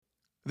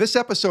This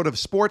episode of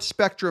Sports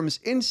Spectrum's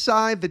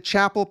Inside the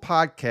Chapel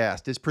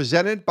podcast is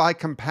presented by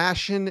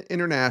Compassion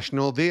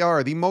International. They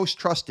are the most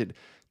trusted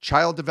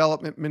child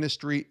development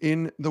ministry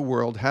in the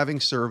world,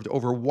 having served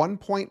over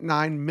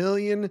 1.9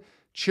 million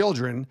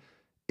children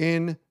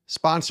in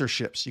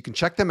sponsorships. You can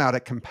check them out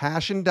at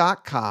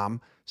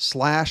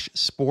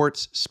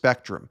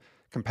compassion.com/sportsspectrum.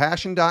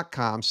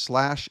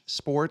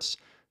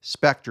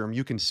 Compassion.com/sportsspectrum.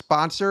 You can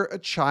sponsor a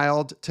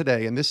child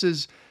today, and this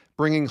is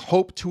bringing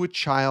hope to a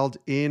child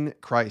in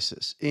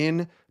crisis,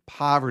 in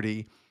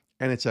poverty,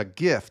 and it's a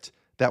gift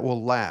that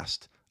will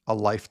last a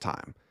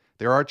lifetime.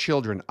 There are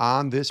children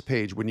on this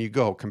page when you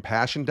go,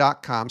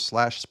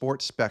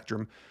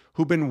 compassion.com/sportsspectrum,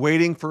 who've been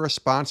waiting for a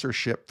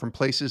sponsorship from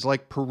places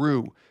like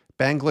Peru,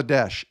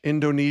 Bangladesh,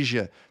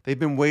 Indonesia. They've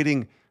been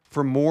waiting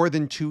for more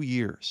than 2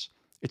 years.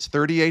 It's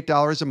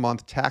 $38 a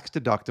month, tax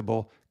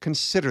deductible.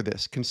 Consider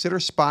this. Consider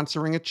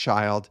sponsoring a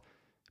child.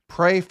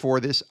 Pray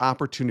for this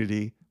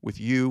opportunity with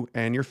you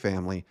and your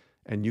family,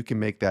 and you can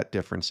make that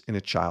difference in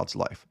a child's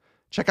life.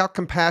 Check out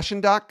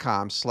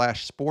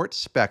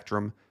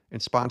compassion.com/sportsspectrum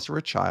and sponsor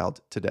a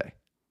child today.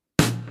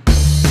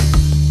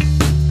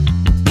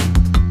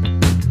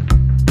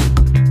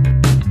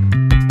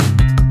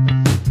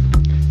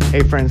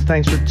 Hey friends,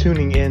 thanks for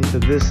tuning in to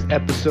this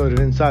episode of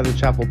Inside the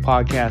Chapel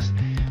podcast.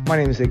 My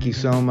name is Icky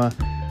Soma.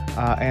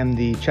 I am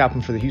the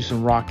chaplain for the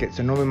Houston Rockets,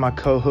 and normally my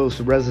co-host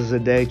Reza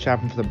Zadeh,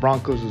 chaplain for the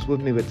Broncos, is with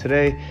me, but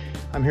today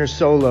I'm here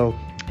solo.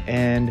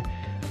 And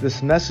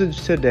this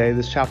message today,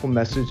 this chapel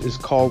message, is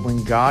called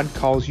When God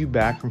Calls You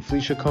Back, from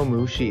Felicia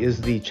Comu. She is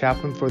the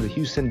chaplain for the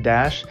Houston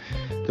Dash,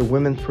 the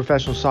women's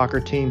professional soccer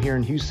team here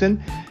in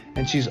Houston.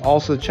 And she's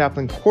also the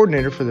chaplain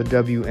coordinator for the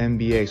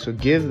WNBA. So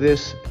give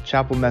this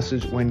chapel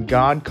message, When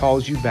God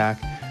Calls You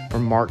Back,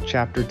 from Mark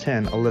chapter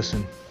 10, a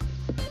listen.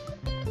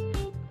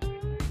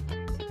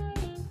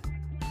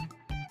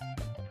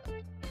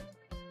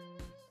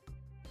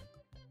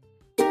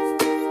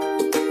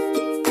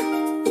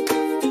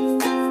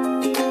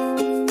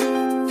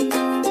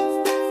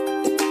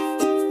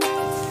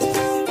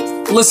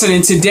 Listen,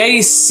 in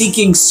today's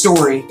seeking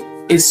story,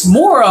 it's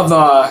more of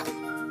a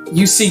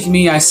you seek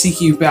me, I seek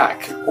you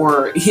back,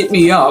 or hit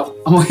me up,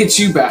 I'm gonna hit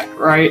you back,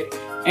 right?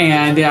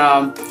 And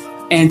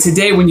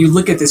today, when you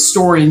look at this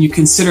story and you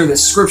consider the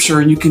scripture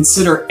and you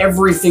consider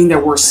everything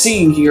that we're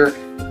seeing here,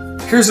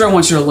 here's what I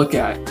want you to look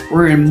at.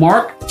 We're in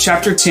Mark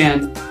chapter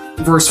 10,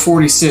 verse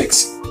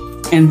 46.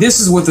 And this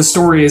is what the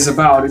story is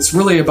about. It's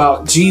really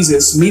about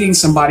Jesus meeting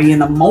somebody in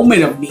the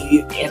moment of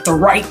need, at the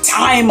right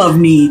time of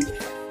need,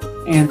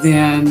 and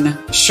then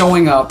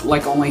showing up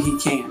like only he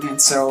can. And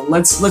so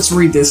let's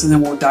read this, and then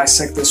we'll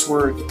dissect this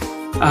word.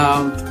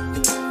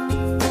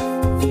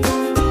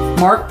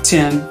 Mark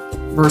 10,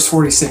 verse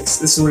 46.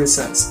 This is what it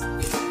says.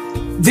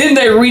 Then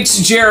they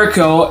reached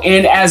Jericho,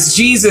 and as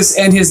Jesus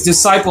and his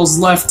disciples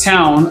left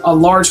town, a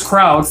large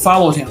crowd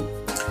followed him.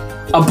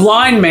 A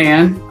blind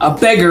man, a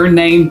beggar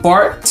named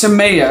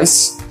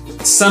Bartimaeus,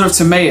 son of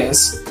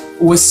Timaeus,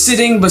 was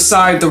sitting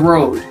beside the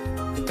road.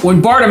 When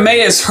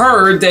Bartimaeus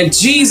heard that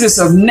Jesus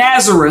of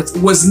Nazareth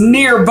was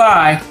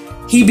nearby,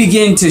 he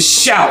began to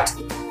shout,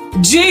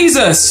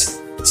 "Jesus,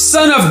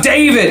 Son of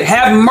David,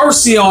 have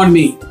mercy on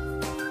me."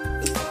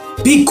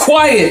 "Be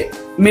quiet,"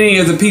 many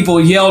of the people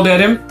yelled at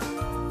him,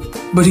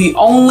 but he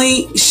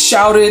only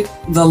shouted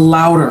the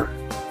louder,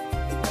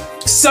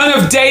 "Son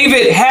of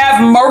David,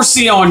 have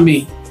mercy on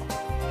me."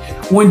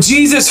 When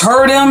Jesus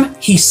heard him,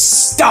 he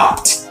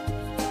stopped.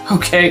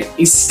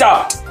 He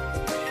stopped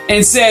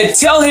and said,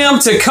 "Tell him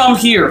to come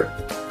here."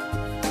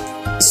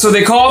 So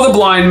they called the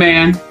blind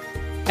man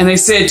and they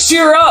said,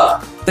 "Cheer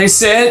up." They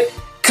said,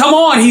 "Come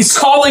on, he's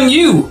calling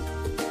you."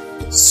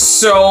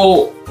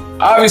 So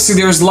obviously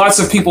there's lots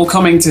of people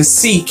coming to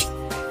seek,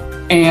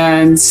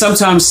 and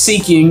sometimes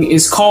seeking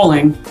is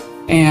calling,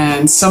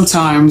 and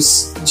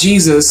sometimes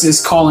Jesus is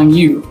calling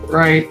you,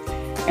 right?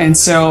 And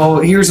so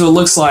here's what it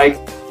looks like.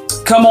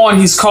 "Come on,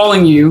 he's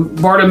calling you."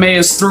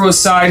 Bartimaeus threw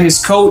aside his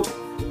coat,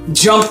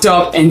 jumped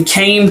up, and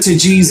came to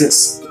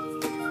Jesus.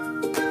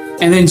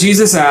 And then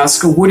Jesus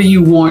asked, "What do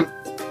you want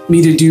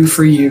me to do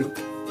for you?"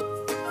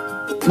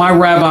 "My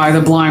rabbi,"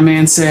 the blind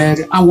man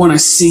said, "I want to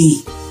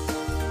see.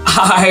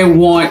 I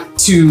want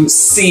to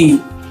see."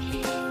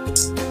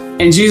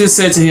 And Jesus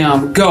said to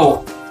him,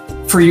 "Go,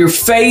 for your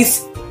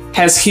faith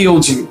has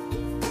healed you."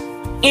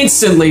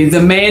 Instantly,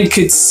 the man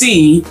could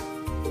see,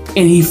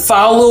 and he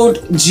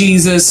followed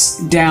Jesus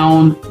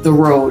down the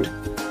road.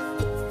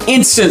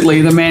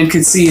 Instantly, the man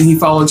could see, and he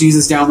followed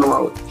Jesus down the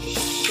road.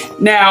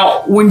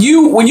 Now, when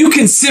you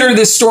consider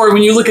this story,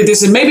 when you look at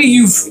this, and maybe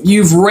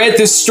you've read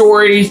this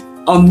story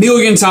a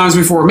million times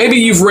before. Maybe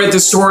you've read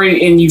this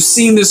story and you've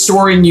seen this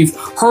story and you've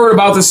heard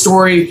about the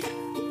story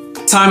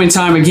time and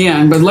time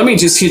again. But let me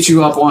just hit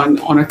you up on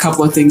a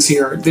couple of things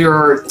here. There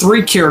are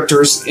three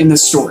characters in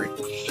this story.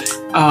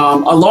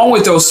 Along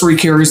with those three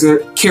characters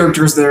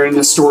that are in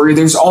this story,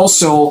 there's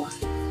also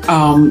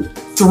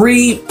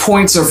 3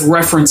 points of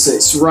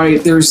references,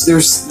 right? There's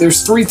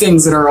three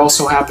things that are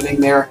also happening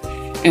there.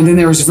 And then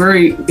there's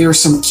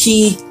some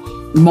key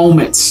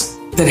moments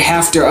that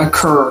have to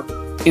occur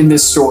in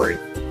this story.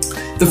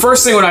 the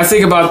first thing when I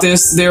think about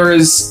this, there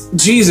is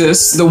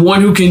Jesus, the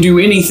one who can do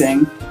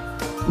anything.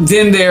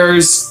 Then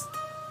there's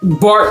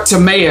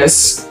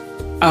Bartimaeus,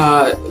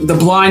 the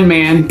blind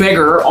man,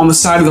 beggar on the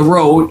side of the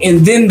road.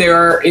 And then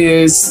there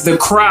is the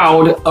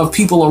crowd of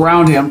people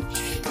around him.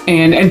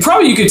 And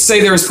probably you could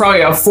say there's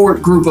probably a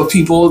fourth group of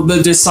people,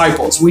 the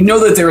disciples. We know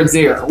that they're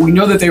there. We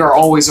know that they are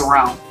always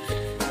around.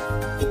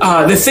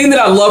 The thing that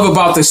I love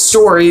about this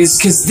story is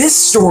because this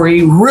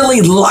story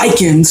really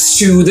likens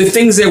to the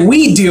things that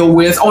we deal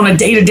with on a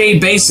day-to-day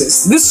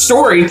basis. This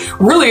story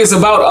really is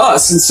about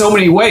us in so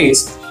many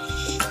ways.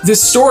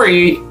 This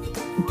story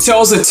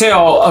tells a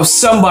tale of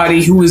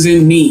somebody who is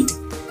in need.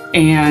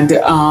 And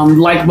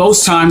like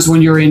most times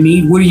when you're in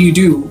need, what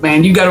do?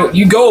 Man, you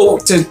go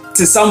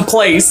to some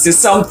place, to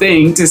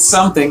something,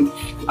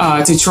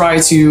 to try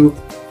to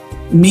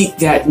meet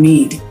that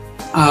need.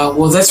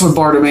 Well, that's what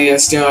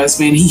Bartimaeus does,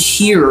 man. He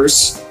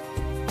hears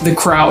the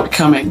crowd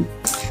coming.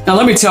 Now,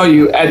 let me tell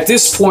you, at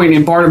this point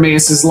in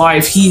Bartimaeus'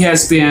 life, he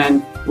has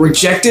been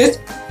rejected.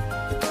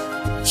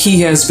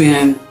 He has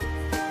been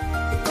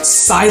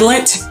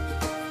silent,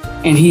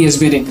 and he has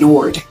been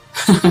ignored.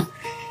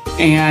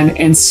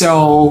 And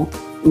so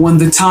when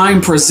the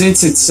time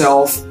presents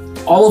itself,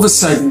 all of a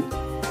sudden,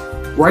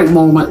 right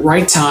moment,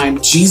 right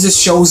time,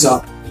 Jesus shows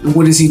up. And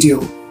what does he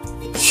do?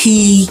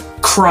 He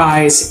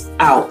cries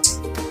out.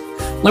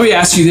 Let me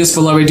ask you this,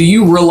 beloved. Do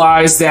you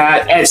realize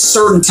that at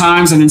certain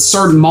times and in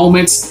certain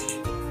moments,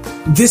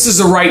 this is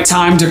the right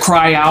time to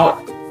cry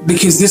out?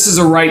 Because this is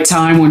the right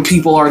time when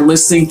people are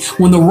listening,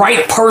 when the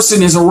right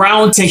person is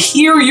around to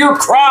hear your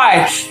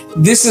cry.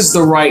 This is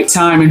the right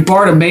time. And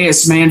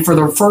Bartimaeus, man, for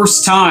the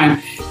first time,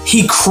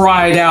 he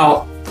cried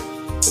out.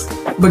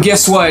 But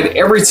guess what?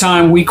 Every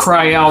time we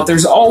cry out,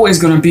 there's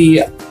always going to be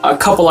a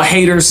couple of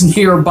haters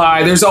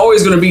nearby. There's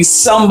always going to be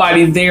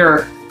somebody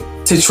there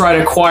to try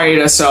to quiet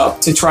us up,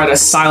 to try to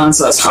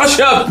silence us. Hush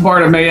up,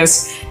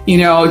 Bartimaeus,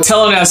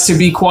 telling us to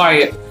be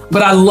quiet.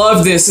 But I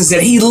love this is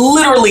that he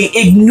literally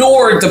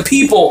ignored the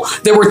people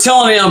that were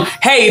telling him,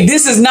 hey,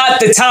 this is not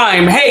the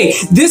time. Hey,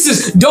 this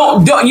is,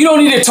 don't, you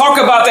don't need to talk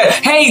about that.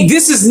 Hey,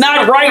 this is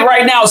not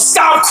right now.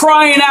 Stop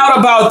crying out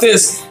about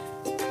this.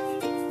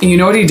 And you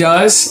know what he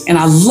does? And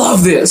I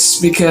love this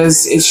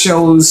because it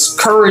shows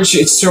courage.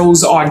 It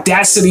shows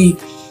audacity,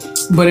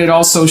 but it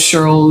also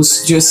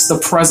shows just the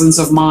presence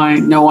of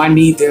mind. No, I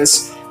need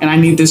this and I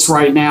need this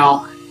right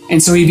now.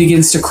 And so he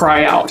begins to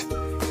cry out.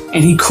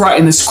 And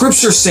and the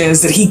scripture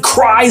says that he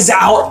cries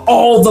out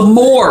all the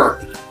more.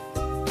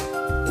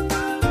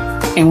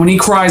 And when he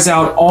cries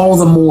out all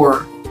the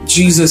more,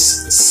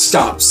 Jesus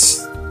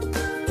stops.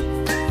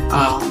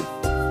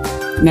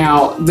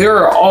 Now, there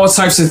are all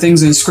types of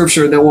things in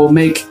scripture that will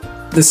make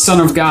the Son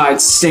of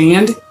God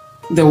stand,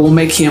 that will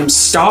make him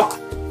stop,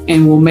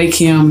 and will make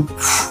him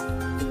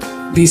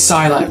be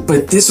silent.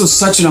 But this was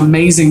such an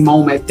amazing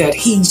moment that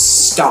he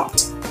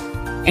stopped.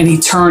 And he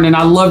turned, and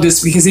I love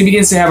this because he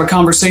begins to have a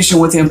conversation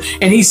with him,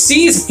 and he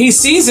sees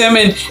him,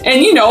 and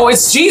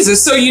it's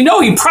Jesus, so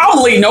he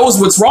probably knows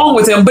what's wrong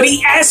with him, but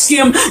he asks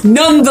him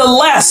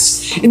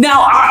nonetheless.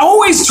 Now, I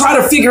always try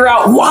to figure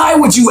out, why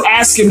would you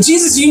ask him?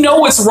 Jesus, you know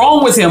what's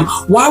wrong with him.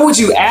 Why would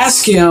you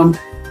ask him,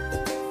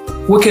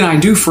 what can I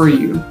do for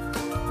you?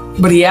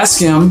 But he asked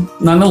him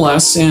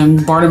nonetheless,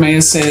 and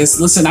Bartimaeus says,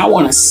 listen, I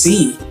want to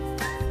see.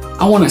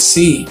 I want to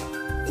see.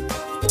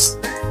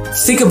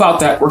 Think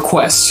about that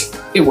request.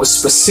 It was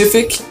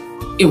specific,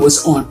 it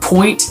was on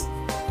point,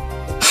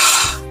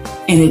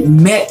 and it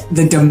met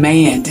the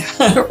demand,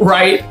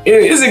 right? It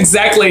is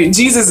exactly,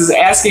 Jesus is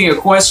asking a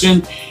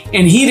question,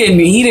 and he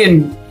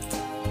didn't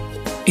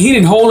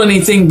hold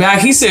anything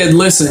back. He said,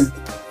 listen,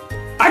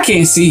 I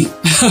can't see.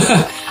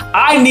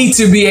 I need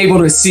to be able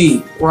to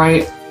see,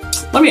 right?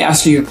 Let me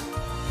ask you,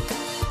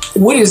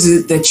 what is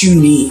it that you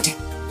need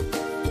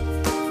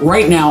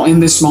right now in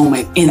this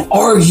moment? And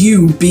are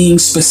you being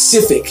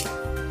specific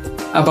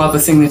about the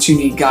thing that you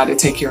need God to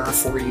take care of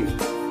for you?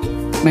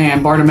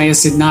 Man,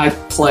 Bartimaeus did not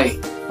play,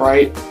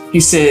 right?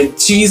 He said,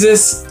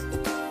 Jesus,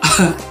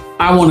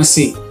 I want to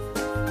see.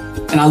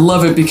 And I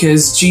love it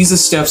because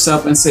Jesus steps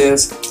up and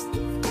says,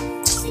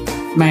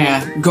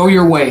 man, go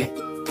your way.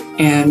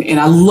 And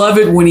I love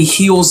it when he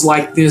heals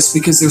like this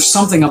because there's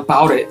something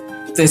about it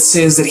that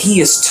says that he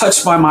is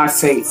touched by my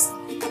faith.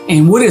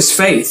 And what is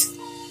faith?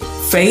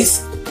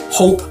 Faith,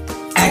 hope,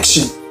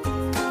 action.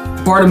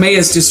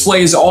 Bartimaeus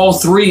displays all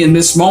three in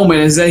this moment,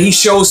 is that he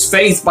shows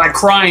faith by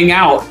crying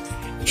out.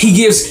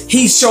 He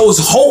shows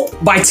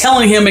hope by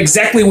telling him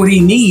exactly what he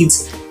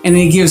needs, and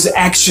then he gives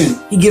action.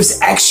 He gives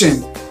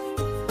action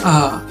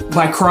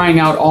by crying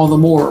out all the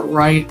more,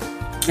 right?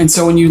 And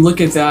so when you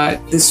look at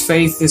that, this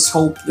faith, this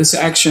hope, this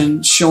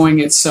action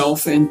showing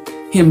itself and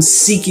him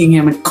seeking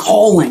him and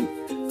calling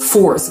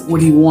forth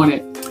what he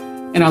wanted.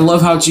 And I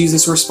love how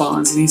Jesus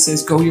responds, and he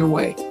says, go your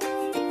way.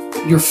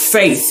 Your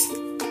faith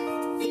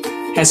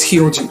has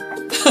healed you.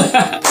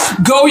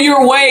 Go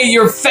your way.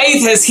 Your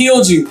faith has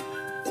healed you.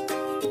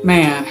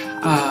 Man,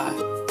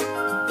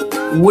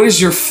 what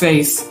does your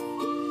faith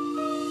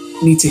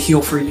need to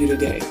heal for you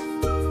today?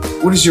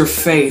 What does your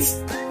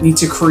faith need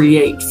to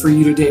create for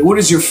you today? What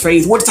is your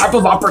faith? What type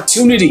of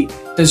opportunity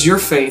does your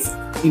faith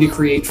need to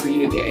create for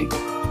you today?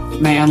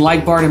 Man,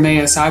 like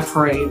Bartimaeus, I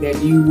pray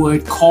that you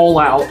would call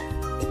out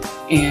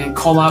and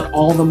call out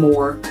all the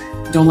more.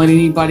 Don't let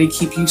anybody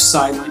keep you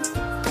silent.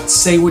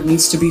 Say what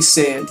needs to be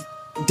said.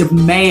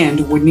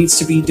 Demand what needs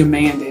to be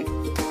demanded.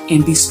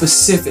 And be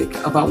specific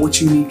about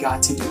what you need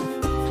God to do.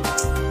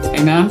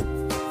 Amen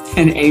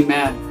and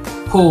amen.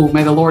 Oh,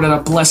 may the Lord add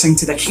a blessing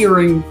to the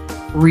hearing,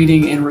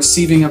 reading, and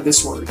receiving of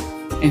this word.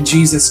 In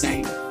Jesus'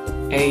 name,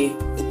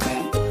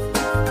 amen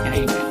and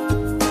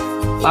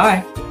amen.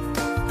 Bye.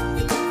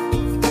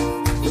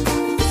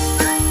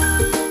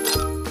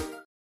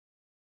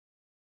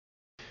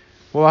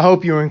 Well, I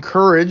hope you're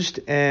encouraged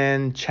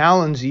and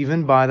challenged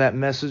even by that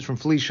message from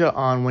Felicia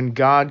on when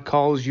God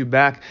calls you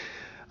back.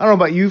 I don't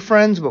know about you,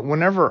 friends, but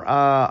whenever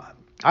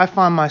I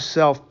find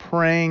myself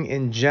praying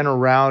in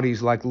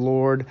generalities like,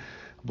 Lord,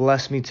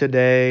 bless me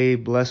today,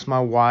 bless my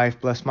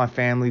wife, bless my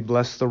family,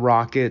 bless the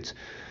Rockets,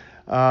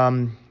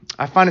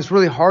 I find it's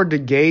really hard to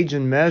gauge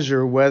and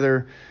measure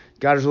whether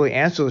God has really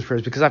answered those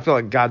prayers, because I feel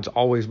like God's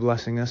always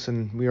blessing us,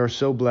 and we are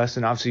so blessed,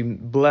 and obviously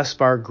blessed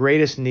by our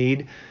greatest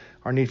need,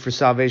 our need for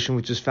salvation,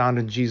 which is found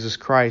in Jesus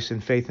Christ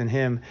and faith in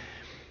Him.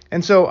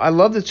 And so I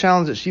love the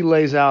challenge that she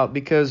lays out,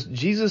 because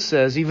Jesus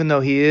says, even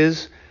though He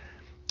is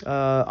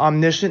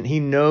omniscient, He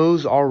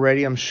knows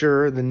already, I'm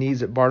sure, the needs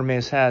that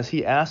Bartimaeus has.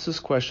 He asks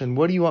this question,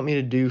 what do you want me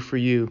to do for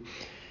you?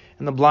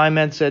 And the blind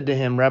man said to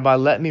Him, Rabbi,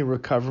 let me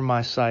recover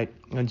my sight.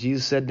 And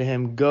Jesus said to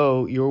him,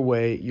 go your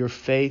way, your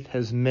faith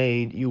has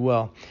made you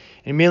well.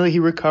 And immediately he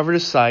recovered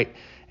his sight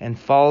and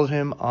followed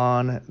Him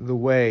on the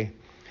way.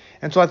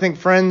 And so I think,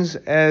 friends,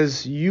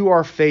 as you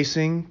are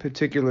facing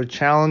particular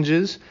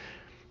challenges,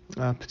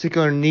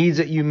 particular needs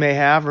that you may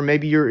have, or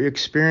maybe you're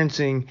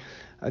experiencing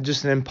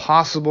just an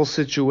impossible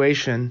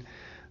situation,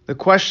 the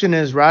question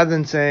is, rather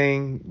than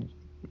saying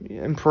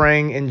and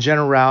praying in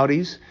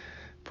generalities,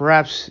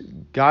 perhaps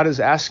God is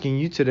asking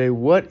you today,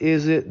 what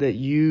is it that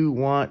you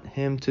want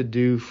Him to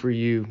do for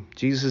you?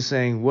 Jesus is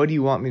saying, what do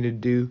you want me to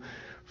do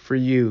for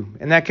you?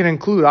 And that can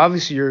include,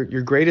 obviously,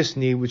 your greatest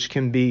need, which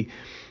can be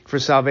for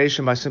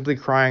salvation, by simply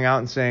crying out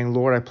and saying,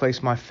 Lord, I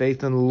place my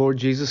faith in the Lord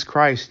Jesus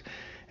Christ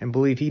and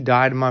believe He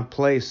died in my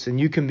place, and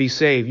you can be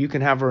saved. You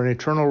can have an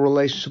eternal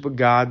relationship with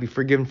God, be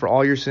forgiven for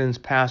all your sins,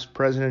 past,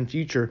 present, and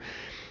future.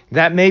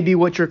 That may be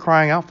what you're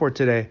crying out for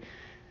today.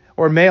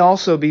 Or it may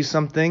also be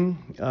something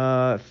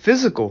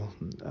physical,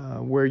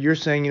 where you're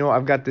saying,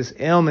 I've got this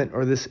ailment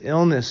or this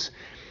illness,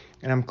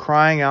 and I'm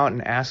crying out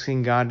and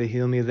asking God to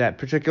heal me of that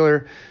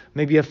particular,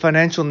 maybe a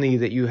financial need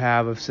that you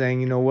have, of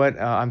saying,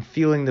 I'm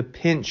feeling the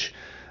pinch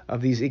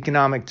of these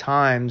economic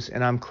times,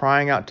 and I'm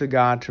crying out to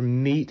God to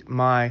meet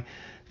my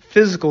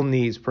physical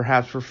needs,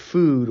 perhaps for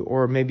food,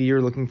 or maybe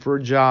you're looking for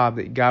a job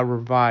that God will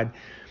provide.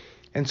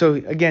 And so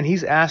again,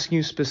 He's asking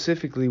you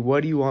specifically,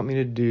 what do you want me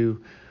to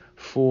do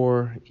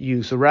for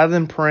you? So rather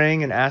than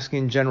praying and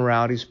asking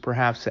generalities,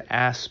 perhaps to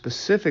ask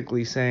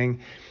specifically,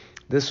 saying,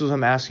 this is what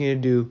I'm asking you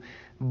to do,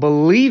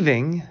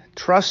 believing,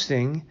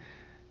 trusting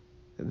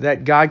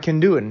that God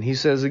can do it. And He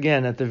says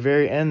again at the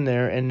very end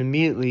there, and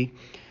immediately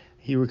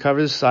he recovered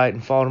his sight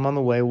and followed Him on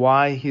the way.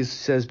 Why? He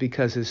says,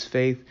 because his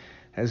faith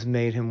has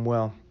made him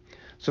well.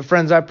 So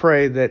friends, I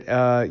pray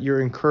that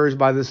you're encouraged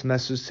by this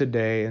message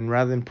today, and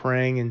rather than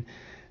praying in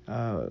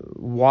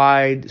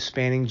wide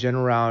spanning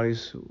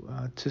generalities,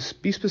 to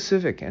be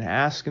specific and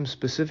ask Him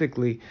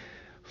specifically,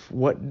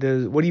 what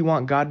do you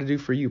want God to do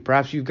for you?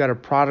 Perhaps you've got a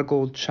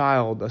prodigal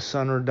child, a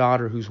son or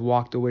daughter who's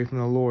walked away from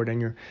the Lord,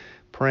 and you're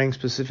praying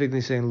specifically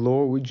saying,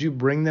 Lord, would you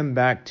bring them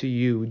back to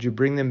you? Would you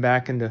bring them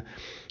back into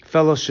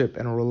fellowship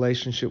and a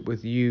relationship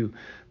with you?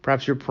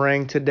 Perhaps you're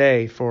praying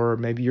today for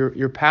maybe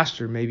your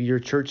pastor, maybe your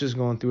church is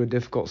going through a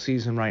difficult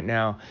season right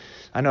now.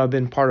 I know I've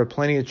been part of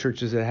plenty of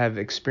churches that have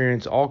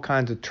experienced all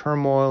kinds of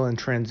turmoil and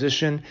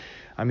transition.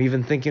 I'm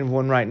even thinking of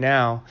one right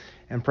now.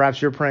 And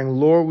perhaps you're praying,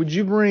 Lord, would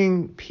you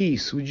bring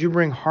peace? Would you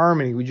bring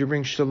harmony? Would you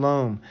bring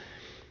shalom?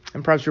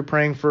 And perhaps you're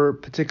praying for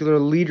particular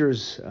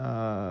leaders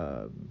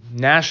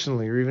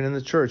nationally or even in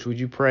the church. Would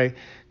you pray,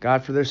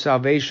 God, for their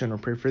salvation, or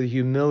pray for the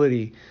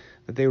humility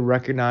that they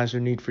recognize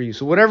their need for you?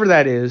 So whatever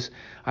that is,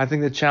 I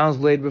think the challenge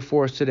laid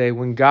before us today,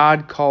 when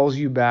God calls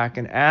you back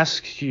and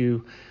asks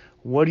you,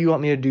 what do you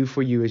want me to do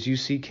for you as you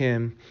seek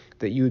Him,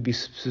 that you would be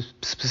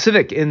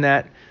specific in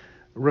that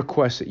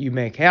request that you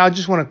make. Hey, I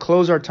just want to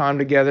close our time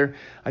together.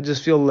 I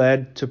just feel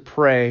led to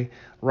pray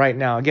right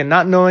now. Again,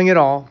 not knowing at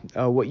all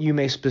what you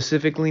may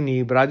specifically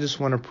need, but I just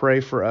want to pray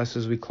for us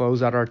as we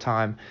close out our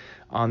time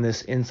on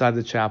this Inside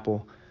the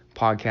Chapel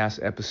podcast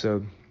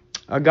episode.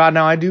 God,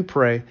 now I do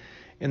pray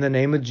in the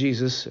name of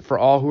Jesus for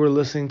all who are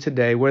listening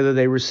today, whether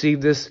they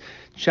received this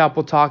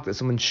chapel talk that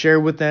someone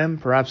shared with them,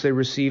 perhaps they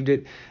received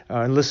it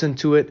and listened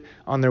to it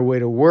on their way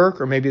to work,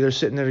 or maybe they're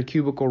sitting at a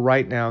cubicle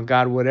right now.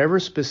 God, whatever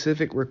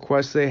specific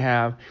requests they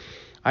have,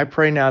 I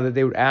pray now that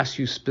they would ask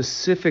you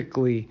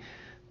specifically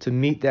to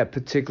meet that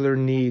particular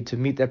need, to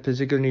meet that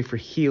particular need for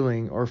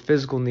healing or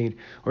physical need,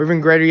 or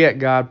even greater yet,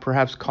 God,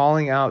 perhaps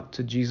calling out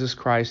to Jesus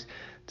Christ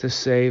to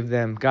save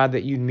them. God,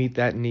 that you'd meet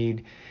that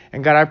need.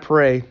 And God, I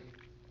pray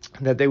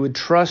that they would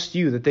trust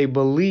you, that they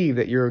believe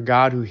that you're a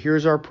God who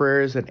hears our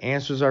prayers, that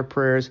answers our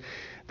prayers,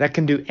 that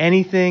can do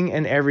anything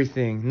and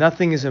everything.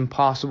 Nothing is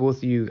impossible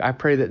with you. I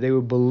pray that they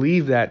would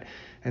believe that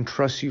and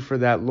trust you for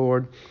that,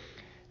 Lord.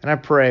 And I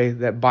pray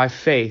that by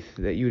faith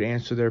that you would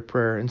answer their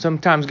prayer. And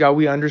sometimes, God,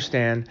 we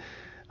understand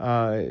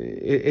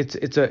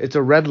it's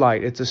a red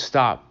light, it's a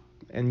stop,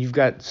 and you've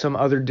got some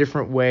other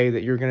different way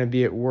that you're going to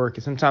be at work.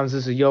 And sometimes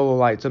it's a yellow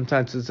light,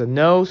 sometimes it's a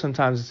no,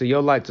 sometimes it's a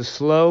yellow light to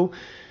slow,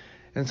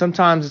 and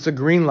sometimes it's a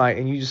green light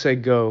and you just say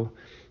go.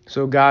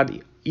 So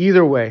God,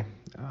 either way,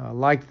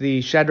 like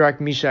the Shadrach,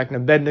 Meshach, and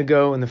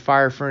Abednego in the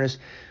fire furnace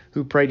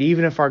who prayed,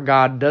 even if our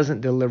God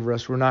doesn't deliver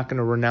us, we're not going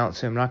to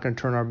renounce him, not going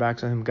to turn our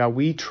backs on him. God,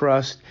 we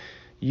trust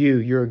you.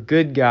 You're a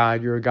good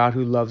God. You're a God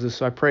who loves us.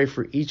 So I pray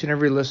for each and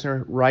every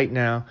listener right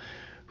now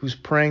who's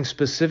praying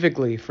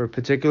specifically for a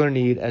particular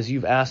need, as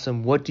you've asked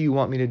them, what do you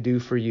want me to do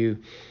for you?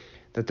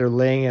 That they're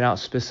laying it out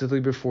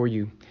specifically before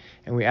you.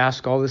 And we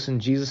ask all this in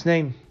Jesus'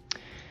 name.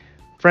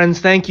 Friends,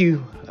 thank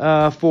you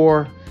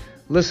for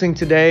listening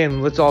today,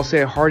 and let's all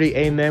say a hearty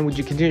amen. Would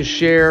you continue to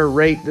share,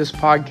 rate this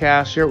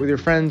podcast, share it with your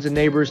friends and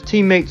neighbors,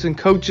 teammates and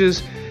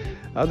coaches,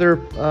 other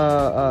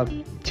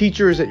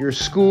teachers at your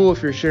school,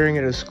 if you're sharing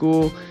it at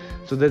school,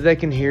 so that they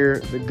can hear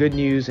the good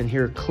news and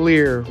hear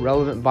clear,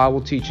 relevant Bible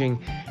teaching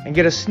and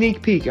get a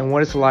sneak peek on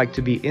what it's like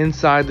to be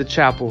inside the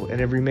chapel in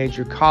every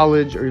major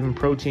college or even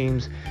pro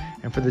teams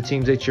and for the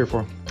teams they cheer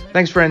for.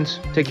 Thanks,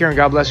 friends. Take care and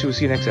God bless you. We'll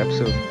see you next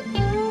episode.